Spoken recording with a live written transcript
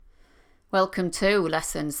Welcome to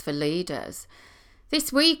Lessons for Leaders.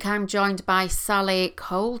 This week I'm joined by Sally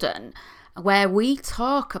Colden, where we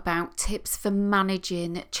talk about tips for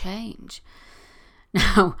managing change.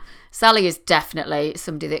 Now, Sally is definitely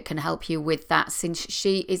somebody that can help you with that since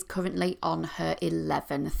she is currently on her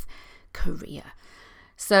 11th career.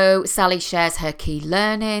 So Sally shares her key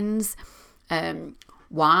learnings,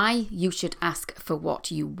 why you should ask for what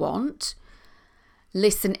you want,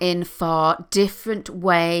 listen in for different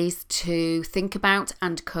ways to think about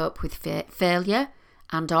and cope with failure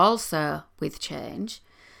and also with change.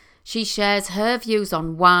 She shares her views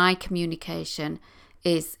on why communication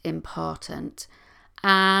is important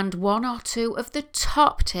and one or two of the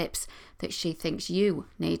top tips that she thinks you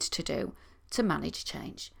need to do to manage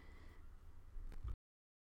change.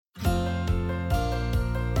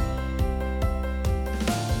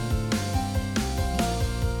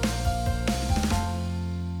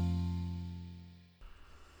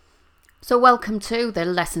 So welcome to the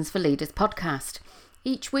Lessons for Leaders podcast.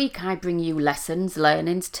 Each week I bring you lessons,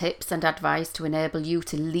 learnings, tips and advice to enable you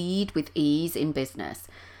to lead with ease in business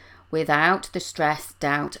without the stress,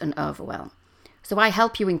 doubt and overwhelm. So I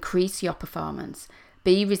help you increase your performance,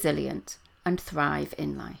 be resilient and thrive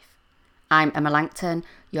in life. I'm Emma Langton,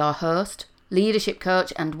 your host, leadership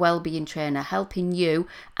coach and wellbeing trainer, helping you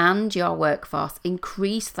and your workforce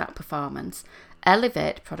increase that performance,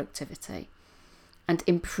 elevate productivity and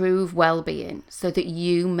improve well-being so that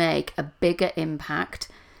you make a bigger impact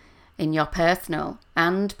in your personal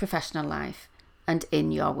and professional life and in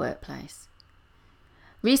your workplace.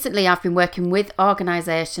 Recently, I've been working with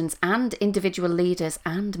organisations and individual leaders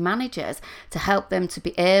and managers to help them to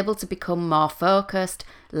be able to become more focused,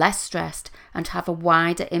 less stressed, and have a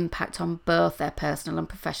wider impact on both their personal and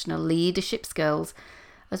professional leadership skills,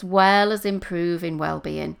 as well as improving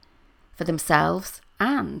well-being for themselves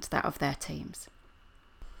and that of their teams.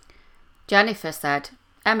 Jennifer said,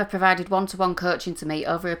 Emma provided one-to-one coaching to me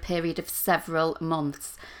over a period of several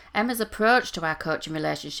months. Emma's approach to our coaching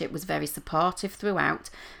relationship was very supportive throughout,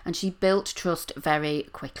 and she built trust very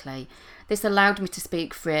quickly. This allowed me to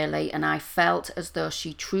speak freely, and I felt as though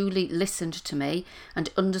she truly listened to me and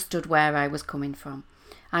understood where I was coming from.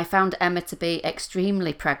 I found Emma to be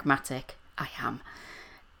extremely pragmatic. I am.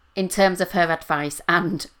 In terms of her advice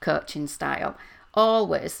and coaching style,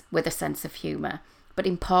 always with a sense of humour, but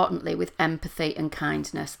importantly with empathy and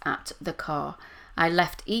kindness at the core. I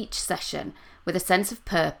left each session with a sense of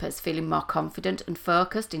purpose, feeling more confident and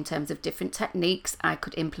focused in terms of different techniques I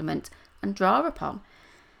could implement and draw upon.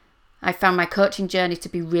 I found my coaching journey to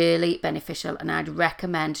be really beneficial, and I'd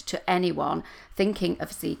recommend to anyone thinking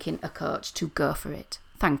of seeking a coach to go for it.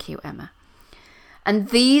 Thank you, Emma. And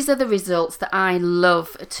these are the results that I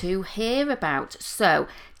love to hear about. So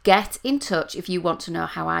get in touch if you want to know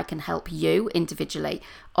how I can help you individually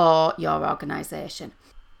or your organisation.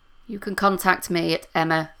 You can contact me at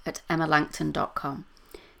emma@emmalangton.com.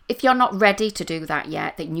 If you're not ready to do that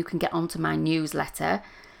yet, then you can get onto my newsletter.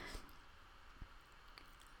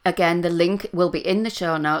 Again, the link will be in the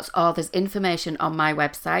show notes, or there's information on my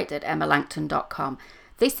website at emmalangton.com.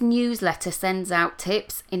 This newsletter sends out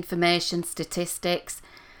tips, information, statistics,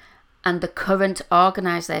 and the current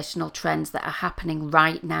organisational trends that are happening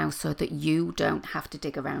right now so that you don't have to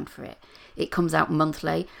dig around for it. It comes out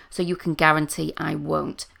monthly, so you can guarantee I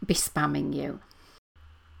won't be spamming you.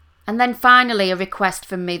 And then finally, a request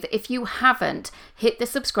from me that if you haven't hit the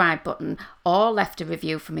subscribe button or left a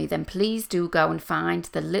review for me, then please do go and find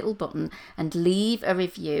the little button and leave a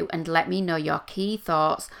review and let me know your key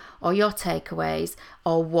thoughts or your takeaways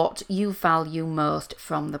or what you value most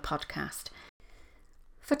from the podcast.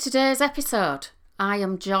 For today's episode, I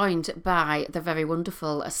am joined by the very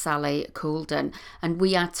wonderful Sally Colden, and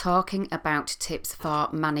we are talking about tips for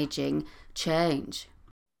managing change.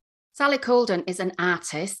 Sally Colden is an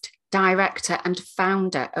artist, director and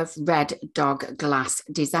founder of Red Dog Glass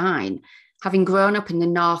Design. Having grown up in the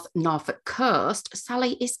North Norfolk coast,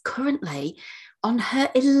 Sally is currently on her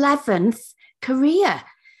 11th career.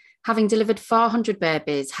 Having delivered 400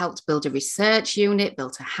 babies, helped build a research unit,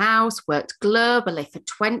 built a house, worked globally for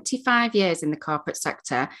 25 years in the corporate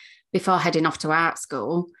sector before heading off to art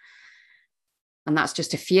school. And that's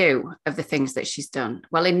just a few of the things that she's done.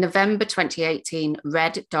 Well, in November 2018,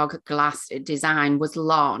 Red Dog Glass Design was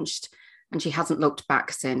launched, and she hasn't looked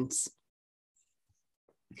back since.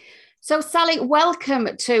 So, Sally, welcome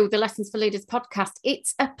to the Lessons for Leaders podcast.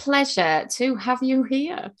 It's a pleasure to have you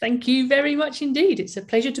here. Thank you very much indeed. It's a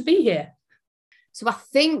pleasure to be here. So I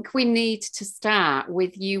think we need to start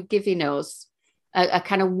with you giving us a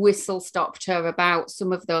kind of whistle-stop tour about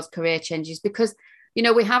some of those career changes, because, you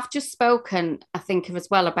know, we have just spoken, I think, as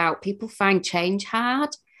well about people find change hard.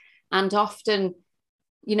 And often,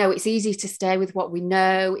 it's easy to stay with what we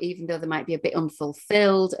know, even though there might be a bit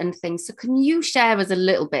unfulfilled and things. So can you share us a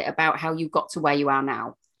little bit about how you got to where you are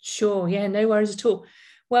now? Sure. Yeah, no worries at all.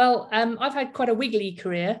 Well, I've had quite a wiggly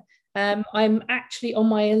career. I'm actually on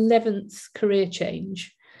my 11th career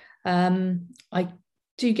change. I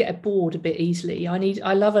do get bored a bit easily.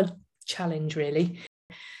 I love a challenge, really.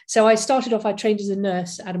 So I started off, I trained as a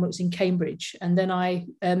nurse at Adam Wilks in Cambridge, and then I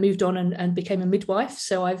moved on and became a midwife.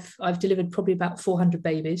 So I've delivered probably about 400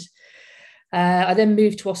 babies. I then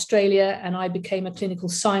moved to Australia and I became a clinical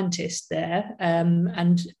scientist there,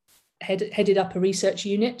 and headed up a research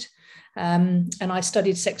unit. And I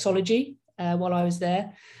studied sexology while I was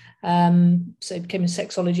there. So I became a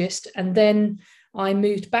sexologist. And then I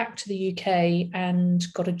moved back to the UK and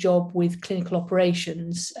got a job with clinical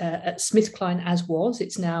operations at SmithKline, as was.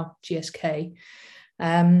 It's now GSK.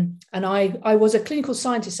 And I was a clinical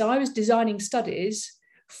scientist. So I was designing studies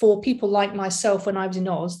for people like myself when I was in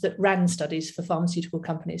Oz that ran studies for pharmaceutical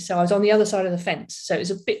companies. So I was on the other side of the fence. So it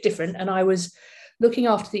was a bit different. And I was looking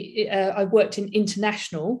after I worked in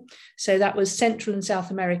international. So that was Central and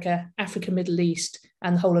South America, Africa, Middle East,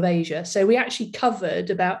 and the whole of Asia. So we actually covered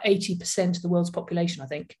about 80% of the world's population, I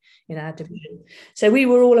think, in our division. So we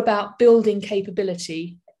were all about building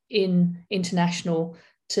capability in international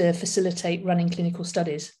to facilitate running clinical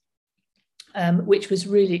studies, which was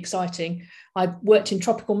really exciting. I worked in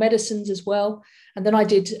tropical medicines as well. And then I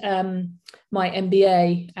did my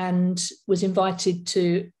MBA and was invited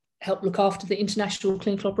to help look after the international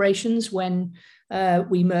clinical operations when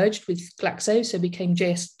we merged with Glaxo, so became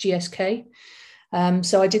GSK.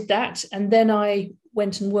 So I did that, and then I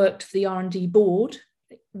went and worked for the R&D board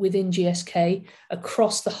within GSK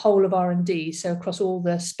across the whole of R&D, so across all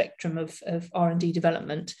the spectrum of R&D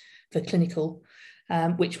development for clinical,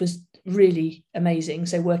 which was really amazing.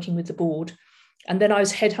 So working with the board, and then I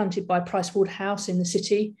was headhunted by Pricewaterhouse in the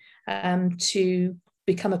city to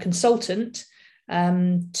become a consultant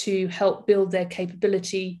to help build their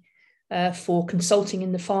capability for consulting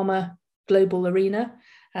in the pharma global arena.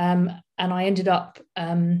 And I ended up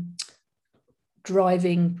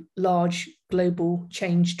driving large global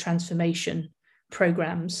change transformation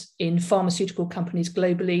programs in pharmaceutical companies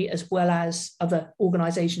globally, as well as other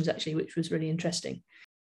organizations, actually, which was really interesting.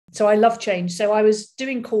 So I love change. So I was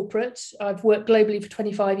doing corporate. I've worked globally for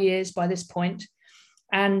 25 years by this point,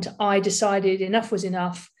 and I decided enough was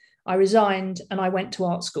enough. I resigned and I went to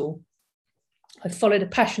art school. I followed a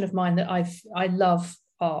passion of mine that I love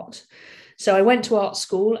art. So I went to art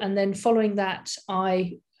school, and then following that,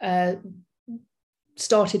 I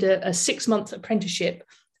started a 6-month apprenticeship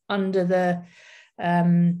under the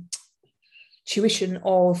tuition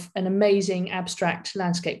of an amazing abstract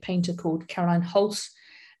landscape painter called Caroline Hulse.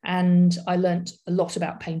 And I learned a lot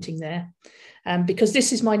about painting there. Because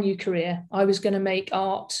this is my new career. I was going to make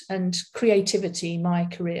art and creativity my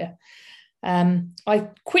career. I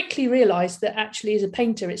quickly realized that actually as a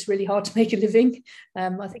painter, it's really hard to make a living. I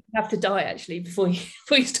think you have to die actually before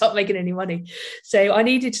you start making any money. So I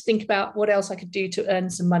needed to think about what else I could do to earn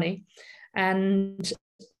some money. And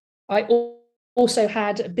I also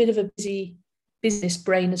had a bit of a busy business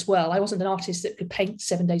brain as well. I wasn't an artist that could paint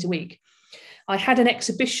 7 days a week. I had an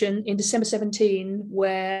exhibition in December 17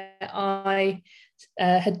 where I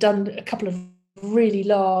had done a couple of really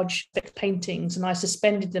large paintings, and I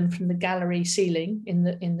suspended them from the gallery ceiling in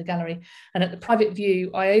the gallery. And at the private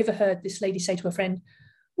view, I overheard this lady say to her friend,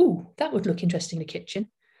 "Ooh, that would look interesting in a kitchen."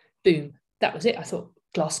 Boom, that was it. I thought,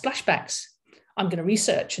 glass splashbacks. I'm going to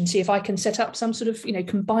research and see if I can set up some sort of,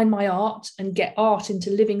 combine my art and get art into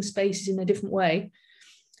living spaces in a different way.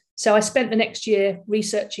 So I spent the next year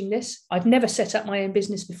researching this. I'd never set up my own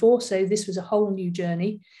business before, so this was a whole new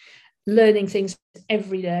journey, learning things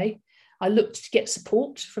every day. I looked to get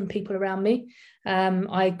support from people around me.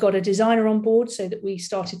 I got a designer on board so that we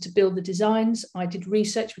started to build the designs. I did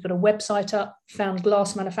research. We got a website up, found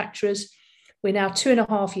glass manufacturers. We're now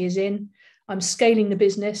 2.5 years in. I'm scaling the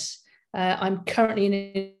business. I'm currently in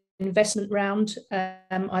an investment round.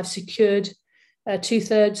 I've secured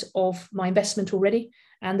 2/3 of my investment already,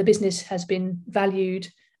 and the business has been valued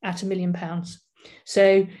at £1 million.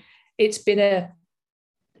 So it's been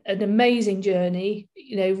an amazing journey.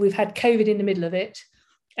 We've had COVID in the middle of it,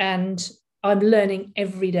 and I'm learning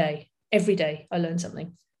every day. Every day I learn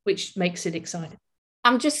something, which makes it exciting.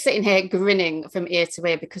 I'm just sitting here grinning from ear to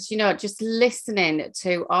ear because, just listening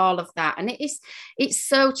to all of that. And it's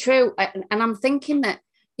so true. And I'm thinking that,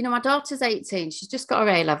 my daughter's 18. She's just got her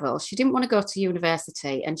A-level. She didn't want to go to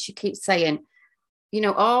university. And she keeps saying,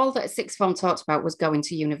 all that sixth form talked about was going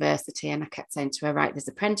to university. And I kept saying to her, right, there's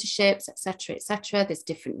apprenticeships, etc., etc. There's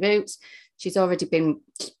different routes. She's already been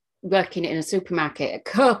working in a supermarket,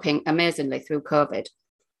 coping amazingly through COVID.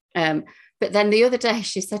 But then the other day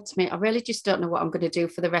she said to me, I really just don't know what I'm going to do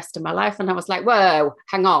for the rest of my life. And I was like, whoa,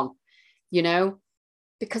 hang on,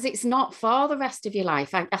 because it's not for the rest of your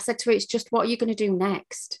life. I said to her, it's just, what are you going to do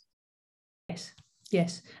next?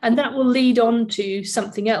 Yes. And that will lead on to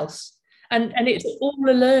something else. And it's all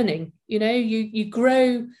a learning, you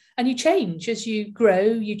grow and you change as you grow,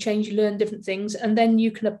 you change, you learn different things, and then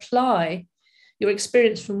you can apply your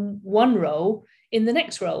experience from one role in the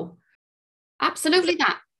next role. Absolutely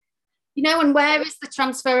that. And where is the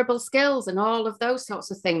transferable skills and all of those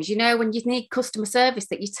sorts of things? When you need customer service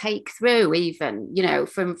that you take through, even,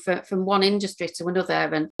 from one industry to another,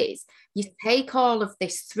 and you take all of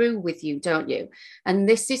this through with you, don't you? And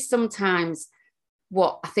this is sometimes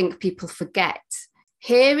what I think people forget.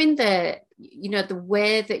 Hearing the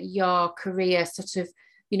way that your career sort of,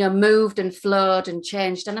 moved and flowed and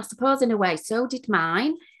changed. And I suppose in a way, so did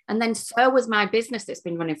mine. And then so was my business that's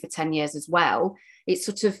been running for 10 years as well. It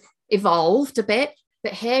sort of evolved a bit,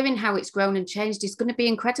 but hearing how it's grown and changed is going to be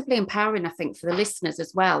incredibly empowering, I think, for the listeners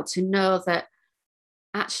as well, to know that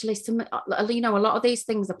actually a lot of these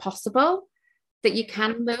things are possible, that you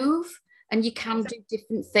can move and you can do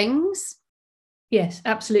different things. Yes,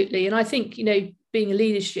 absolutely. And I think, being a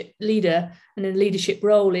leader and in a leadership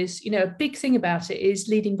role is, a big thing about it is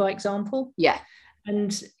leading by example. Yeah.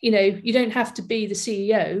 And, you don't have to be the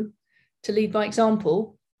CEO to lead by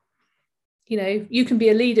example. You can be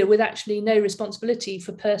a leader with actually no responsibility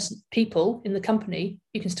for people in the company.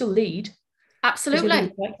 You can still lead.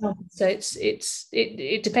 Absolutely. So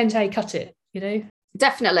it depends how you cut it,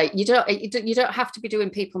 Definitely. You don't have to be doing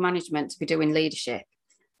people management to be doing leadership.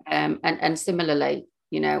 And similarly,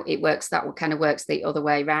 it works, that kind of works the other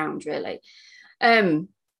way around, really.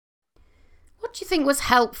 What do you think was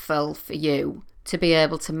helpful for you to be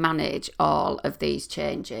able to manage all of these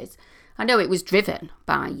changes? I know it was driven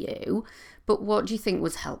by you, but what do you think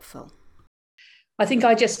was helpful? I think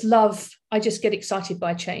I just get excited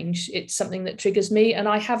by change. It's something that triggers me. And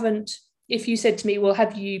I haven't, if you said to me, well,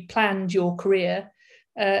 have you planned your career,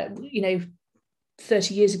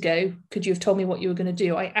 30 years ago, could you have told me what you were going to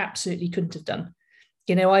do? I absolutely couldn't have done.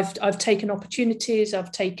 I've taken opportunities,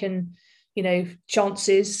 I've taken,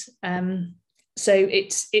 chances. So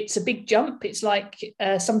it's a big jump. It's like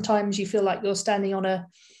sometimes you feel like you're standing on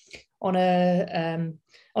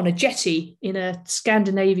a jetty in a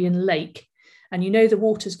Scandinavian lake, and the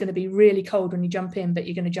water's going to be really cold when you jump in, but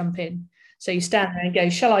you're going to jump in. So you stand there and go,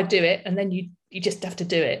 shall I do it? And then you just have to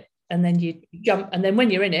do it. And then you jump. And then when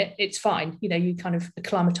you're in it, it's fine. You kind of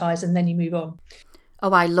acclimatize and then you move on.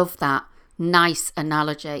 Oh, I love that. Nice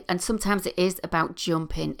analogy. And sometimes it is about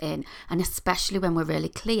jumping in, and especially when we're really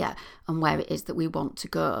clear on where it is that we want to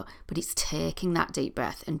go, but it's taking that deep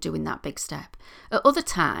breath and doing that big step. At other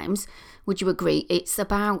times, would you agree, it's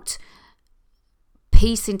about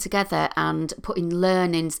piecing together and putting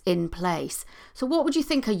learnings in place. So what would you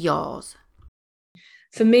think are yours?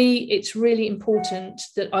 For me, it's really important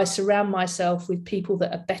that I surround myself with people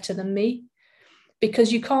that are better than me,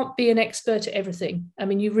 because you can't be an expert at everything. I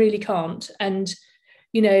mean, you really can't. And,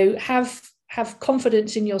 have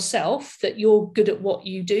confidence in yourself that you're good at what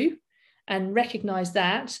you do, and recognize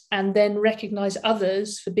that, and then recognize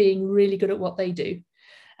others for being really good at what they do.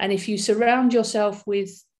 And if you surround yourself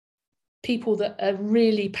with people that are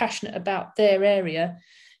really passionate about their area,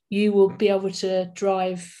 you will be able to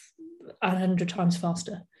drive 100 times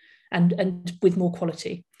faster and with more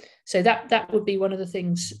quality. So that would be one of the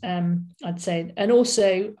things I'd say. And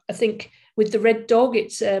also, I think with the Red Dog,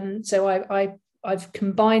 it's so I've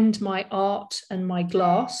combined my art and my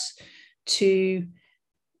glass to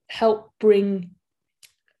help bring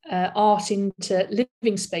art into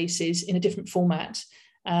living spaces in a different format.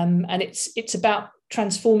 And it's about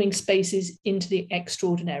transforming spaces into the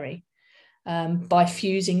extraordinary by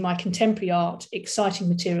fusing my contemporary art, exciting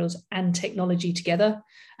materials and technology together.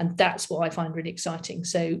 And that's what I find really exciting.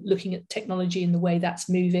 So looking at technology and the way that's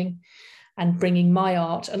moving and bringing my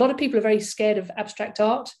art. A lot of people are very scared of abstract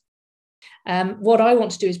art. What I want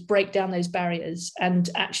to do is break down those barriers and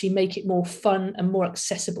actually make it more fun and more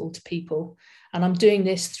accessible to people. And I'm doing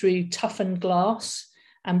this through toughened glass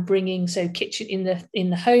and bringing, so kitchen in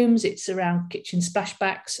the homes, it's around kitchen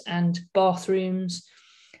splashbacks and bathrooms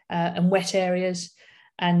and wet areas.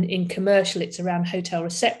 And in commercial, it's around hotel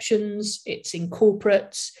receptions, it's in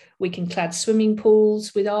corporates, we can clad swimming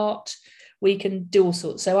pools with art, we can do all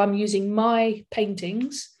sorts. So I'm using my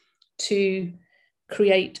paintings to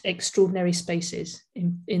create extraordinary spaces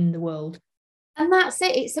in the world. And that's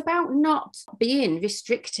it. It's about not being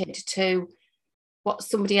restricted to what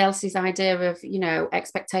somebody else's idea of, you know,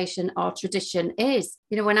 expectation or tradition is.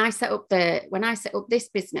 You know, when I set up this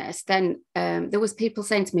business, then there was people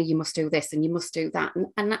saying to me, you must do this and you must do that.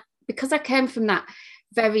 And that, because I came from that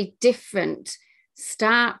very different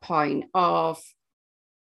start point of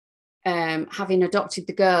having adopted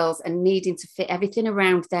the girls and needing to fit everything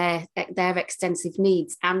around their extensive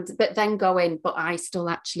needs, but then going, but I still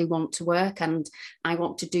actually want to work and I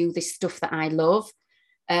want to do this stuff that I love.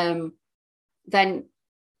 Then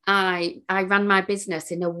I ran my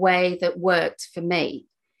business in a way that worked for me,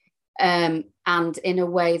 and in a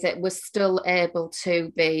way that was still able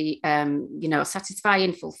to be, you know,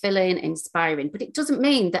 satisfying, fulfilling, inspiring. But it doesn't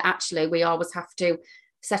mean that actually we always have to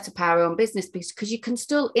set up our own business, because you can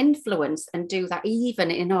still influence and do that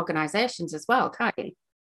even in organizations as well, can't you?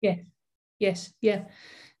 Yeah.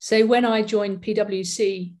 So when I joined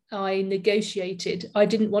PwC, I negotiated. I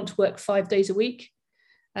didn't want to work 5 days a week,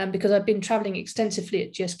 because I've been traveling extensively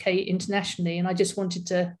at GSK internationally, and I just wanted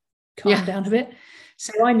to calm down a bit.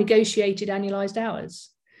 So I negotiated annualized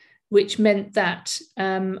hours, which meant that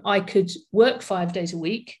I could work 5 days a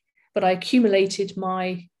week, but I accumulated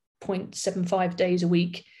my 0.75 days a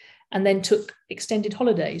week and then took extended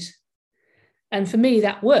holidays. And for me,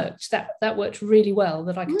 that worked. That worked really well,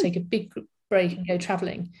 that I could take a big break and go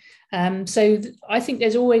traveling. So I think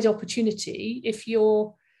there's always opportunity if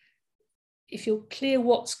you're clear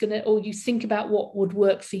what's going to, or you think about what would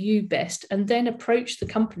work for you best, and then approach the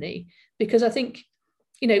company. Because I think,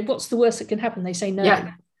 you know, what's the worst that can happen? They say no.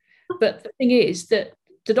 Yeah. But the thing is that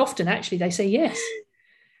often actually they say yes.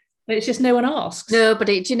 But it's just no one asks. No, but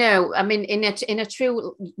you know, I mean, in a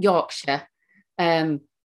true Yorkshire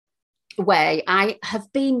way, I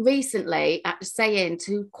have been recently saying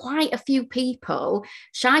to quite a few people,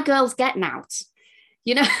 shy girls getting out,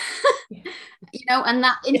 you know, you know, and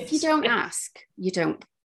that if you don't ask, you don't.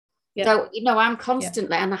 Yeah. So, you know, I'm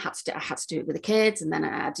constantly, and I had to do it with the kids, and then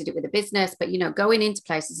I did it with the business, but, you know, going into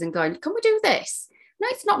places and going, can we do this? No,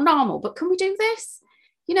 it's not normal, but can we do this?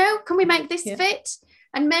 You know, can we make this fit?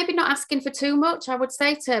 And maybe not asking for too much. I would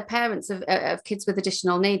say to parents of kids with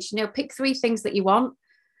additional needs, you know, pick 3 things that you want,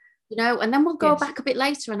 you know, and then we'll go back a bit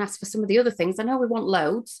later and ask for some of the other things. I know we want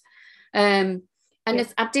loads. And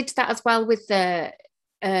I did that as well with the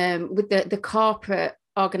corporate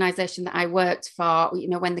organisation that I worked for, you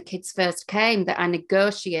know, when the kids first came, that I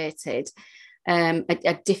negotiated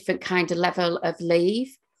a different kind of level of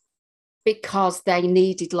leave, because they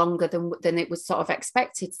needed longer than it was sort of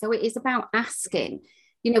expected. So it is about asking,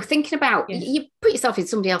 you know, thinking about, you put yourself in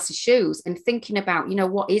somebody else's shoes and thinking about, you know,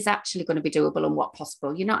 what is actually going to be doable and what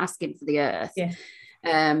possible. You're not asking for the earth.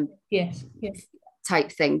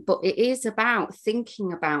 Type thing. But it is about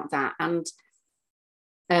thinking about that and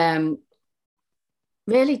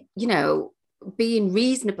really, you know, being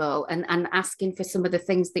reasonable and asking for some of the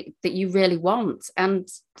things that you really want. And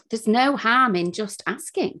there's no harm in just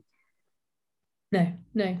asking. No.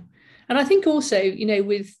 And I think also, you know,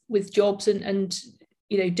 with jobs and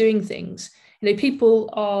you know, doing things, you know, people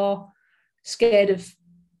are scared of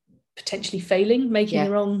potentially failing, making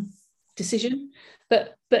the wrong decision.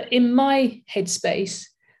 But in my headspace,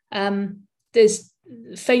 there's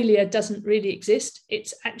failure doesn't really exist.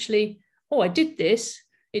 It's actually, I did this,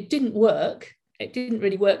 it didn't work, it didn't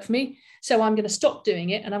really work for me, so I'm going to stop doing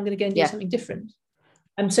it and I'm going to go and do something different.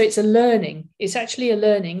 So it's a learning. It's actually a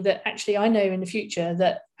learning that actually I know in the future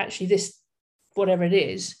that actually this, whatever it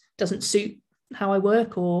is, doesn't suit how I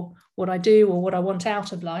work or what I do or what I want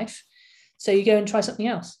out of life. So you go and try something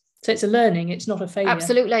else. So it's a learning. It's not a failure.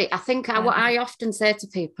 Absolutely. I think what I often say to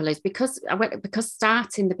people is because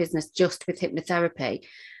starting the business just with hypnotherapy,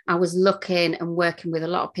 I was looking and working with a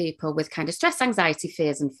lot of people with kind of stress, anxiety,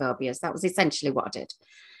 fears and phobias. That was essentially what I did.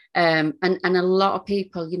 And a lot of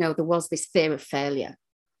people, you know, there was this fear of failure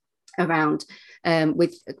around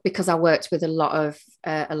because I worked with a lot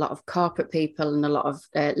of corporate people and a lot of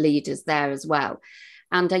leaders there as well.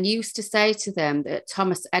 And I used to say to them that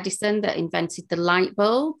Thomas Edison, that invented the light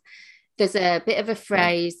bulb, there's a bit of a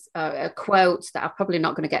phrase, a quote that I'm probably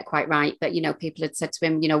not going to get quite right, but, you know, people had said to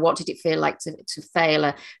him, you know, what did it feel like to fail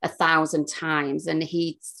 1,000 times? And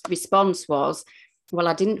his response was, well,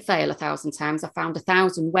 I didn't fail 1,000 times. I found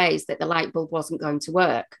 1,000 ways that the light bulb wasn't going to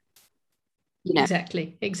work. You know?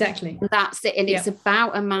 Exactly. And that's it. And it's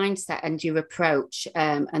about a mindset and your approach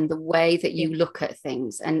and the way that you look at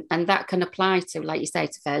things. And that can apply to, like you say,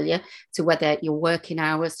 to failure, to whether your working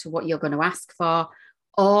hours, to what you're going to ask for,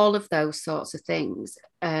 all of those sorts of things.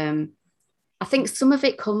 I think some of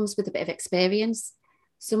it comes with a bit of experience.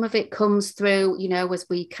 Some of it comes through, you know, as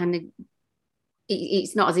we kind of,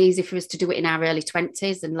 it's not as easy for us to do it in our early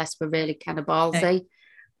 20s unless we're really kind of ballsy.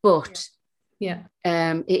 But Yeah.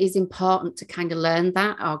 It is important to kind of learn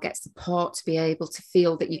that or get support to be able to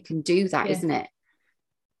feel that you can do that, isn't it?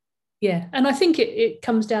 Yeah. And I think it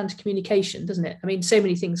comes down to communication, doesn't it? I mean, so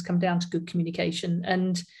many things come down to good communication.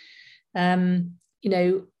 And,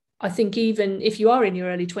 I think even if you are in your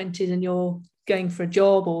early 20s and you're going for a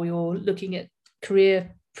job or you're looking at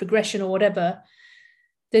career progression or whatever,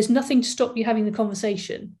 there's nothing to stop you having the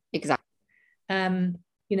conversation. Exactly.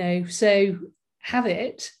 So have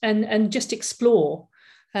it and just explore.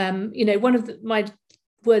 One of my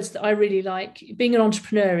words that I really like, being an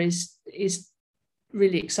entrepreneur is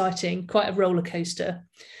really exciting, quite a roller coaster.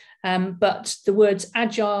 But the words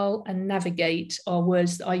agile and navigate are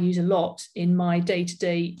words that I use a lot in my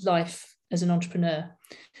day-to-day life as an entrepreneur,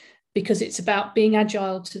 because it's about being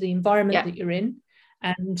agile to the environment that you're in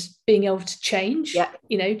and being able to change,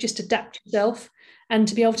 just adapt yourself and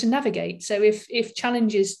to be able to navigate. So if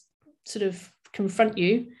challenges sort of confront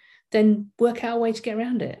you, then work out a way to get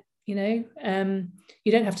around it. You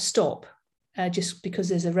don't have to stop just because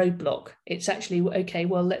there's a roadblock. It's actually, okay,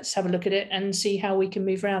 well, let's have a look at it and see how we can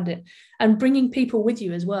move around it. And bringing people with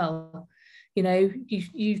you as well. It's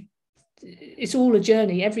all a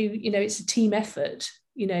journey. It's a team effort.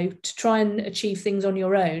 To try and achieve things on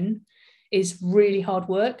your own is really hard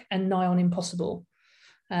work and nigh on impossible.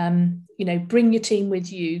 Bring your team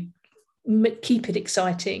with you, keep it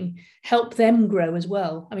exciting, help them grow as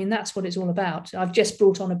well. I mean, that's what it's all about. I've just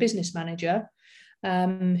brought on a business manager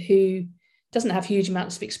who doesn't have huge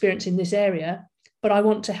amounts of experience in this area, but I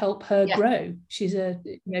want to help her grow. She's a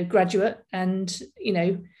graduate, and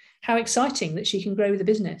how exciting that she can grow the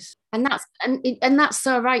business. And that's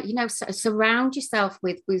so right. Surround yourself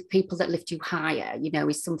with people that lift you higher,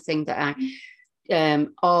 is something that I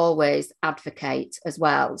always advocate as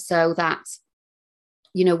well. So that,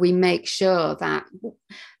 we make sure that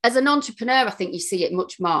as an entrepreneur, I think you see it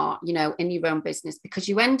much more, in your own business, because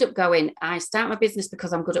you end up going, I start my business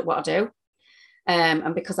because I'm good at what I do.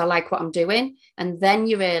 And because I like what I'm doing. And then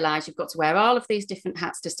you realise you've got to wear all of these different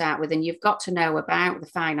hats to start with, and you've got to know about the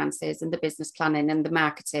finances and the business planning and the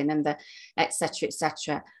marketing and the et cetera, et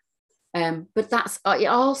cetera. But it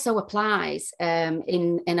also applies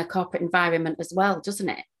in a corporate environment as well, doesn't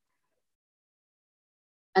it?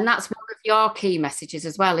 And that's one of your key messages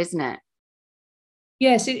as well, isn't it?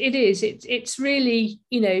 Yes, it is. It's really,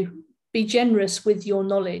 be generous with your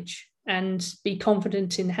knowledge and be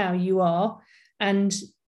confident in how you are. And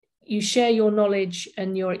you share your knowledge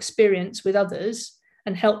and your experience with others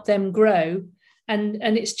and help them grow. And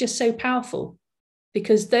it's just so powerful,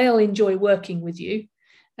 because they'll enjoy working with you,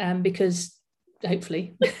 because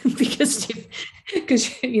hopefully because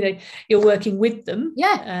you're working with them.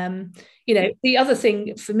 The other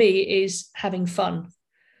thing for me is having fun.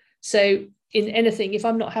 So in anything, if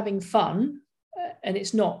I'm not having fun and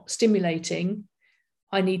it's not stimulating,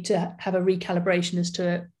 I need to have a recalibration as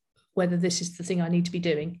to whether this is the thing I need to be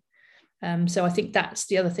doing. So I think that's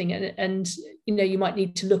the other thing. And you might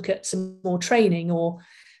need to look at some more training or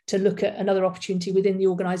to look at another opportunity within the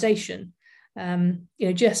organisation,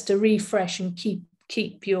 just to refresh and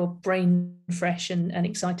keep your brain fresh and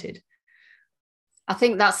excited. I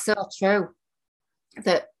think that's so true,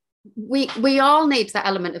 that we all need that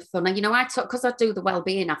element of fun. And, I talk, because I do the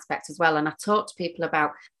well-being aspect as well, and I talk to people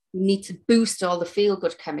about we need to boost all the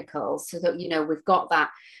feel-good chemicals so that, we've got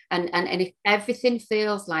that. And if everything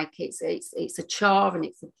feels like it's a chore and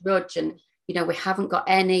it's a drudge, and, we haven't got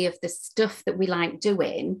any of the stuff that we like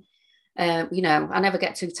doing, I never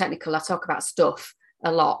get too technical. I talk about stuff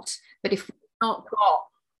a lot. But if we've not got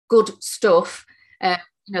good stuff,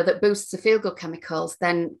 that boosts the feel-good chemicals,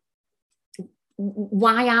 then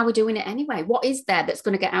why are we doing it anyway? What is there that's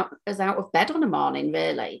going to get us out of bed on a morning,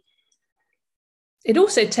 really? It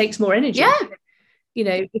also takes more energy.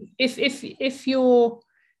 If you're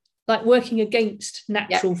like working against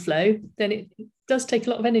natural flow, then it does take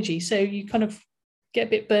a lot of energy, so you kind of get a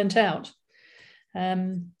bit burnt out.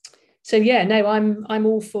 I'm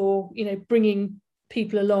all for bringing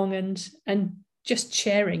people along and just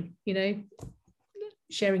sharing your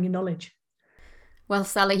knowledge. Well,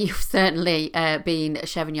 Sally, you've certainly been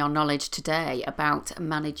sharing your knowledge today about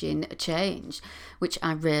managing change, which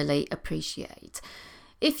I really appreciate.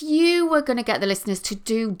 If you were going to get the listeners to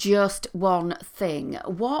do just one thing,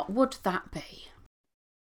 what would that be?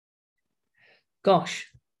 Gosh.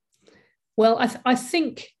 Well, I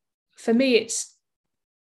think for me, it's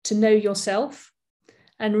to know yourself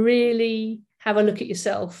and really have a look at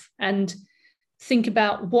yourself and think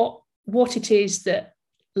about what it is that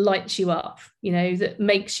lights you up, that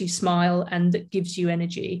makes you smile and that gives you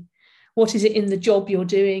energy. What is it in the job you're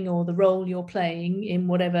doing or the role you're playing in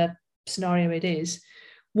whatever scenario it is?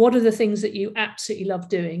 what are the things that you absolutely love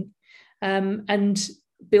doing, and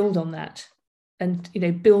build on that, and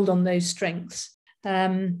build on those strengths.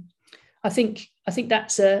 I think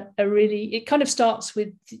that's a really, it kind of starts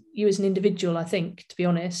with you as an individual, I think, to be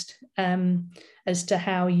honest, as to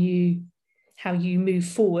how you move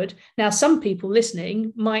forward. Now, some people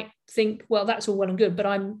listening might think, well, that's all well and good, but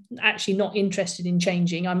I'm actually not interested in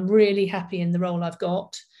changing. I'm really happy in the role I've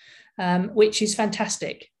got, which is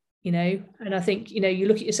fantastic, and I think, you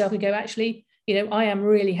look at yourself and go, actually, I am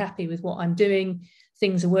really happy with what I'm doing.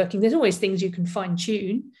 Things are working. There's always things you can fine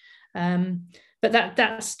tune, but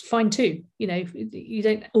that's fine too. You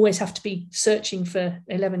don't always have to be searching for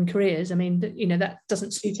 11 careers. I mean, that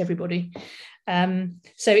doesn't suit everybody.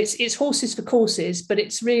 So it's horses for courses, but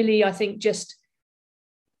it's really, I think, just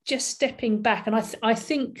stepping back. And I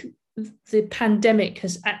think the pandemic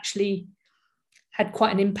has actually had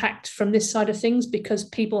quite an impact from this side of things, because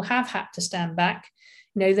people have had to stand back.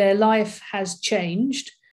 Their life has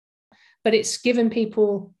changed, but it's given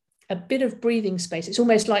people a bit of breathing space. It's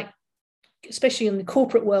almost like, especially in the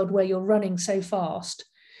corporate world where you're running so fast,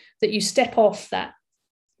 that you step off that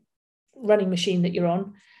running machine that you're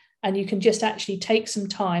on, and you can just actually take some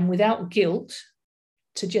time without guilt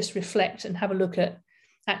to just reflect and have a look at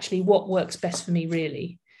actually what works best for me,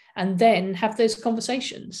 really, and then have those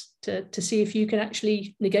conversations to see if you can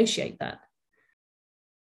actually negotiate that.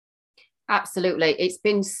 Absolutely. It's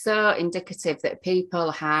been so indicative that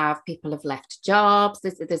people have left jobs.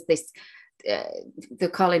 There's this, they're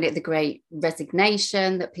calling it the great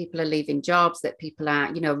resignation, that people are leaving jobs, that people are,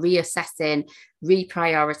 reassessing,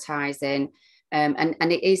 reprioritizing. And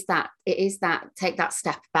it is that take that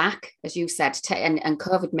step back, as you said, and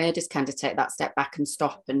COVID made us kind of take that step back and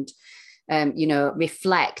stop and,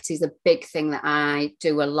 reflect is a big thing that I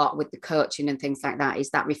do a lot with the coaching and things like that,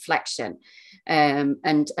 is that reflection, and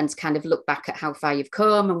kind of look back at how far you've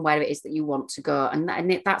come and where it is that you want to go. And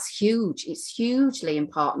that's huge. It's hugely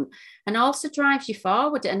important, and also drives you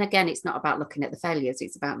forward. And again, it's not about looking at the failures.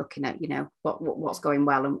 It's about looking at, what's going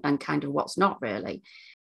well and kind of what's not really.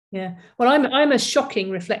 Yeah. Well, I'm a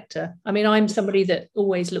shocking reflector. I mean, I'm somebody that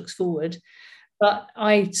always looks forward, but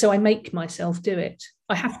I make myself do it.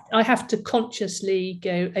 I have to consciously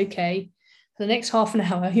go, okay, for the next half an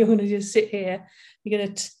hour, you're going to just sit here. You're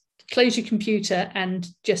going to close your computer and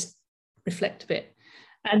just reflect a bit.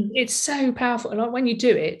 And it's so powerful. And when you do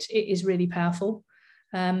it, it is really powerful.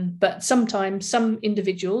 But sometimes some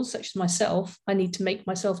individuals, such as myself, I need to make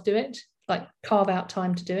myself do it, like carve out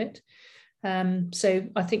time to do it. So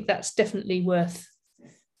I think that's definitely worth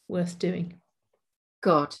doing.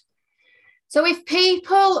 Good. So if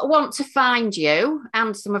people want to find you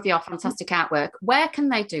and some of your fantastic artwork, where can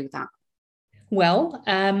they do that? Well,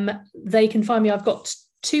 they can find me. I've got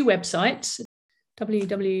two websites,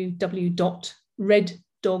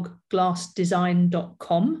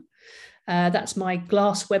 www.reddogglassdesign.com. That's my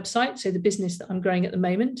glass website, so the business that I'm growing at the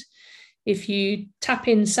moment. If you tap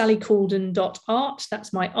in sallycoulden.art,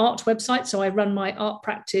 that's my art website. So I run my art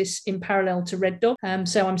practice in parallel to Red Dog.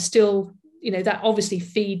 So I'm still, that obviously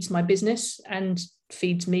feeds my business and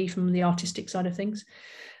feeds me from the artistic side of things.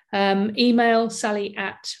 Email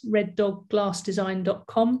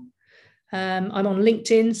sally@reddogglassdesign.com. I'm on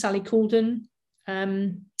LinkedIn, Sally Coulden.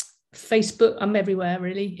 Facebook, I'm everywhere,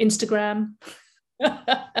 really. Instagram.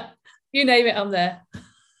 You name it, I'm there.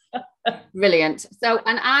 Brilliant. So,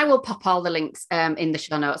 and I will pop all the links in the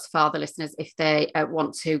show notes for the listeners if they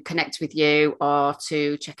want to connect with you or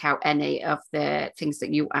to check out any of the things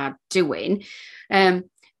that you are doing. But,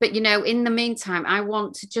 in the meantime, I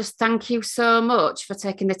want to just thank you so much for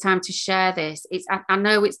taking the time to share this. I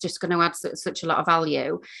know it's just going to add such a lot of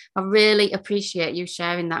value. I really appreciate you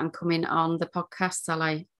sharing that and coming on the podcast,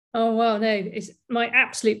 Sally. Oh, well, no, it's my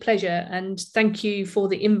absolute pleasure. And thank you for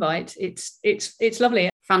the invite. It's lovely.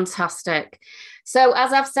 Fantastic. So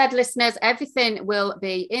as I've said, listeners, everything will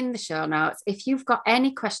be in the show notes. If you've got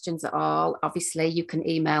any questions at all, obviously you can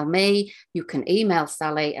email me, you can email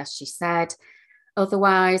Sally, as she said.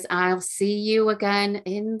 Otherwise, I'll see you again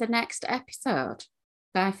in the next episode.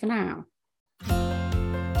 Bye for now.